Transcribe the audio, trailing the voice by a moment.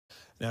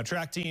Now,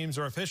 track teams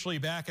are officially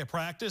back at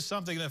practice,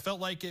 something that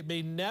felt like it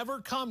may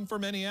never come for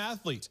many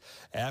athletes.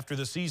 After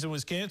the season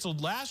was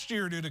canceled last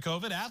year due to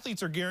COVID,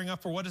 athletes are gearing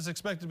up for what is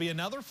expected to be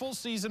another full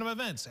season of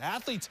events.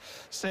 Athletes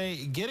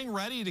say getting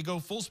ready to go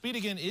full speed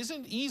again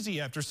isn't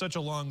easy after such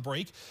a long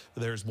break.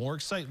 There's more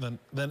excitement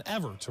than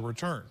ever to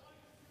return.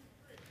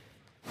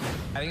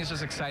 I think it's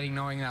just exciting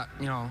knowing that,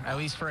 at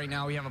least for right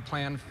now, we have a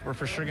plan. We're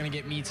for sure going to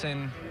get meets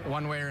in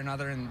one way or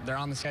another, and they're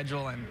on the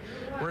schedule, and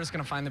we're just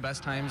going to find the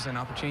best times and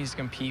opportunities to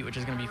compete, which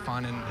is going to be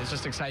fun, and it's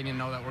just exciting to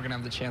know that we're going to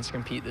have the chance to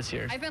compete this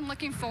year. I've been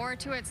looking forward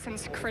to it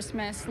since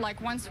Christmas. Like,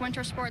 once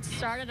winter sports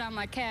started, I'm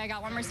like, okay, I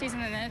got one more season,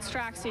 and then it's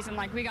track season.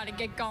 Like, we got to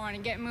get going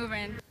and get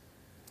moving.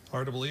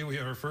 Hard to believe we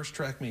have our first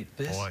track meet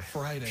this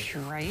Friday.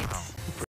 Right. Wow.